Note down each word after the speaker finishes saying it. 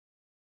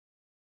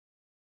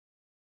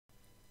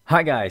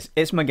Hi guys,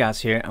 it's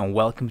Magaz here and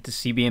welcome to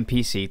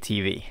CBMPC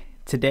TV.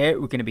 Today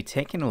we're going to be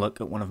taking a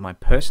look at one of my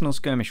personal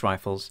skirmish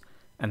rifles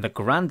and the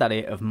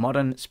granddaddy of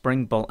modern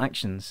spring bolt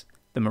actions,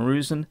 the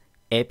Maruzen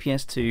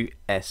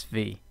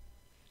APS2SV.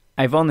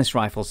 I've owned this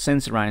rifle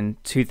since around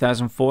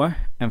 2004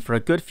 and for a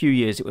good few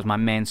years it was my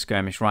main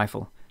skirmish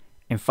rifle.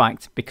 In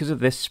fact, because of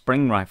this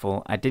spring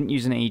rifle I didn't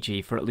use an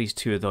AEG for at least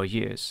 2 of those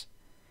years.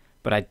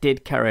 But I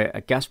did carry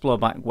a gas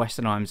blowback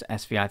Western Arms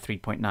SVI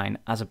 3.9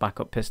 as a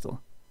backup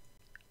pistol.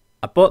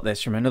 I bought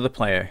this from another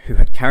player who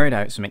had carried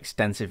out some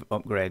extensive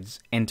upgrades.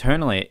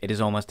 Internally it is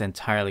almost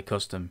entirely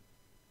custom.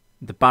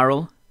 The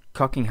barrel,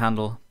 cocking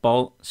handle,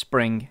 bolt,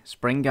 spring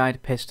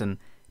guide, piston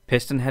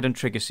head and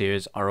trigger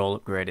series are all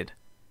upgraded.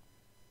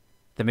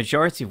 The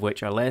majority of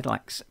which are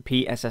Leadlax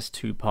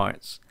PSS2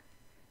 parts.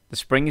 The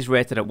spring is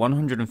rated at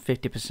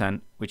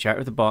 150%, which out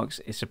of the box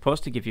is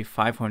supposed to give you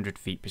 500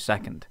 feet per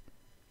second.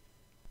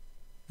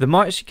 The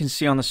marks you can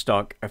see on the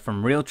stock are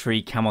from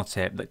Realtree camo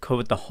tape that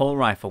covered the whole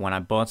rifle when I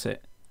bought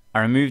it. I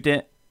removed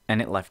it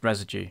and it left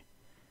residue.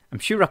 I'm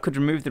sure I could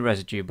remove the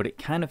residue, but it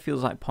kind of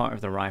feels like part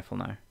of the rifle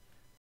now.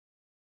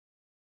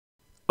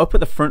 Up at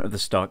the front of the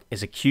stock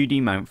is a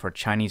QD mount for a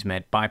Chinese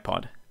made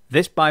bipod.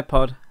 This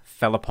bipod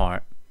fell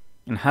apart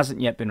and hasn't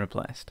yet been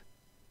replaced.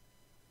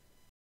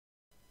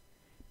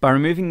 By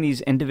removing these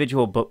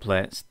individual butt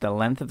plates, the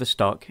length of the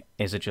stock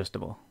is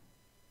adjustable.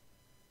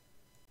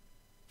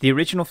 The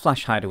original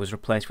flash hider was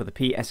replaced with a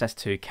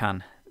PSS2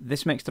 can.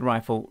 This makes the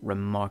rifle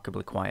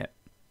remarkably quiet.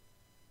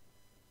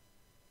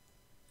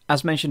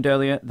 As mentioned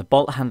earlier, the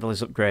bolt handle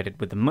is upgraded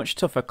with the much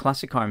tougher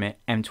Classic Army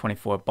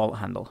M24 bolt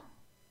handle.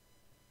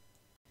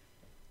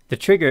 The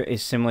trigger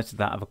is similar to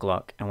that of a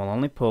Glock and will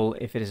only pull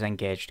if it is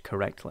engaged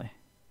correctly.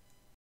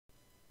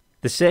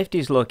 The safety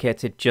is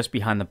located just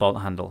behind the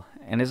bolt handle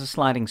and is a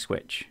sliding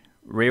switch,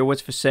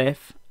 rearwards for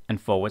safe and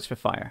forwards for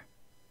fire.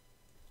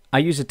 I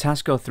use a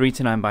Tasco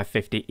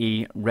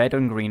 3-9x50E red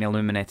and green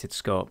illuminated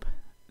scope.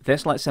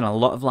 This lets in a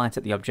lot of light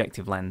at the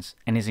objective lens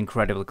and is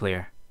incredibly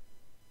clear.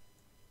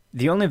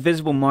 The only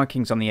visible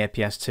markings on the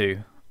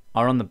APS2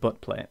 are on the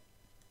butt plate.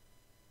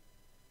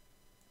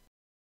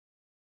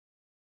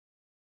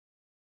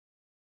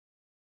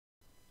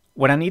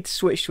 When I need to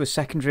switch to a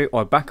secondary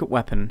or backup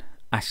weapon,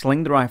 I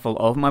sling the rifle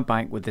over my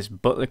back with this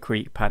Butler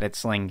Creek padded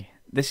sling.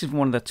 This is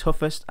one of the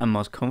toughest and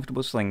most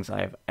comfortable slings I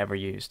have ever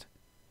used.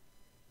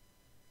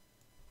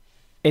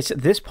 It's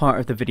at this part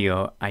of the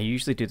video I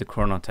usually do the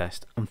chrono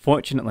test.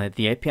 Unfortunately,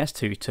 the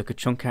APS2 took a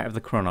chunk out of the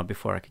chrono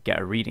before I could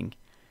get a reading.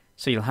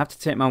 So you'll have to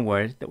take my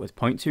word that with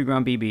 0.2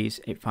 gram BBs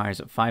it fires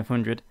at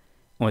 500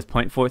 and with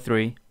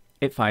 0.43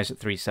 it fires at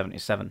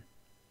 377.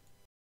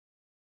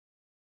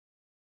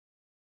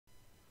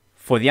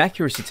 For the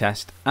accuracy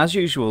test, as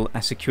usual I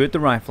secured the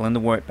rifle in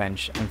the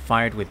workbench and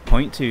fired with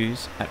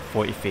 0.2s at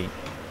 40 feet.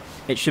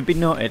 It should be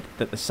noted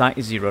that the sight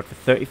is zeroed for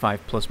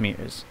 35 plus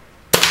meters,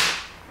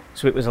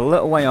 so it was a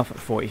little way off at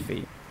 40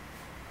 feet.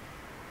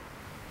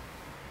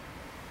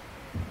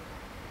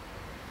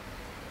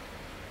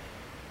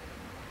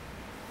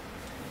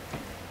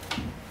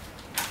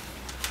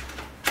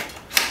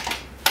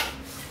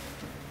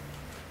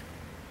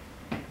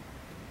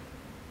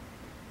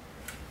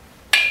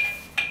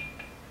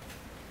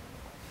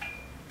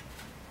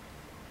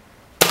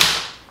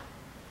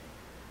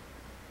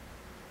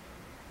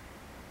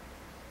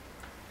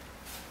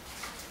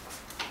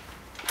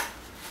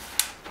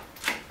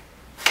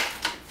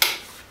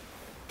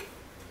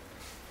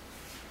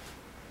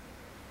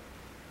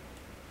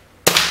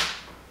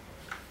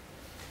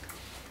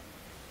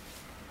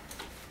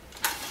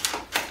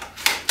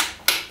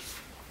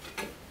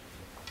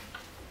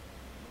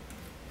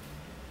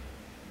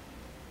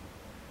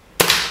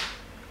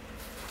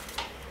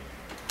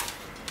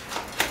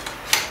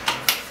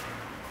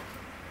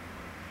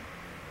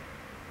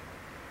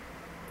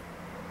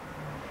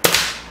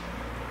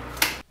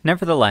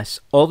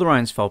 Nevertheless, all the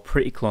rounds fell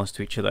pretty close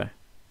to each other.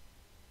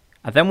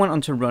 I then went on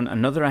to run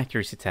another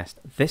accuracy test,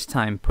 this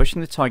time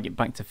pushing the target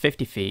back to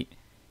 50 feet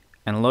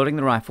and loading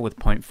the rifle with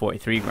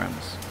 0.43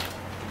 grams.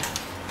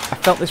 I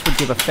felt this would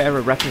give a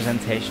fairer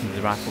representation of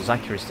the rifle's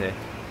accuracy,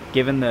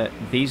 given that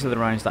these are the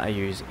rounds that I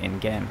use in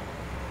game.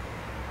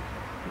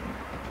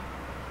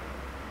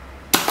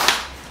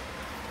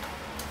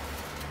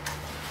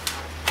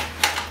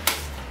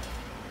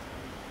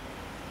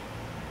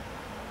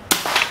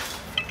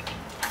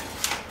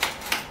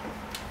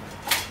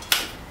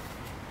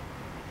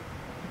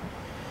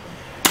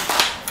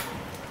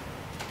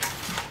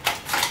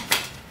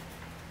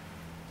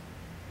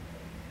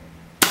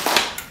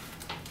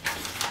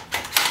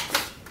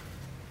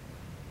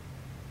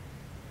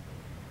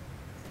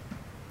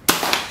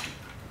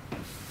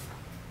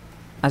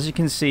 As you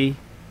can see,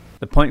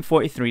 the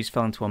 .43s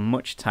fell into a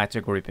much tighter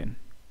grouping.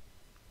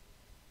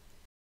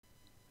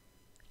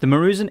 The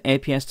Maruzen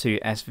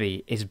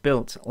APS2SV is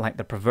built like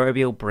the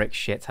proverbial brick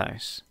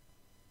shithouse,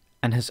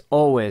 and has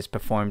always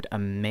performed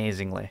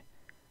amazingly.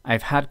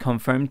 I've had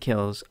confirmed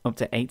kills up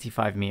to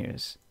 85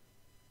 meters,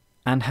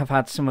 and have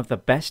had some of the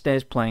best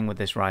days playing with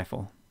this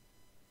rifle.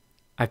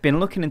 I've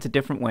been looking into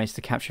different ways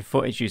to capture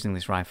footage using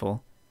this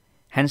rifle,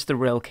 hence the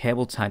rail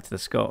cable tied to the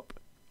scope,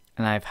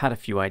 and I've had a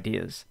few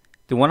ideas.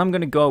 The one I'm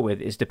going to go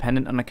with is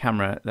dependent on a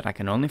camera that I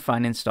can only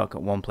find in stock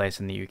at one place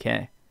in the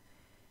UK.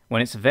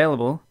 When it's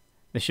available,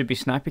 there should be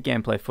sniper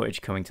gameplay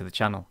footage coming to the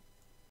channel.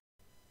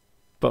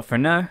 But for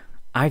now,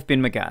 I've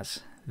been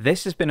Magaz.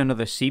 This has been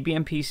another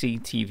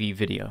CBMPC TV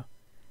video.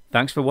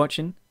 Thanks for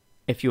watching.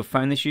 If you have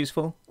found this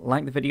useful,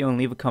 like the video and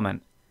leave a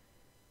comment.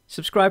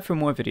 Subscribe for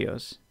more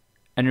videos.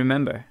 And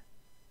remember,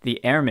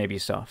 the air may be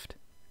soft,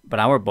 but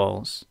our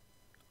balls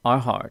are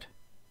hard.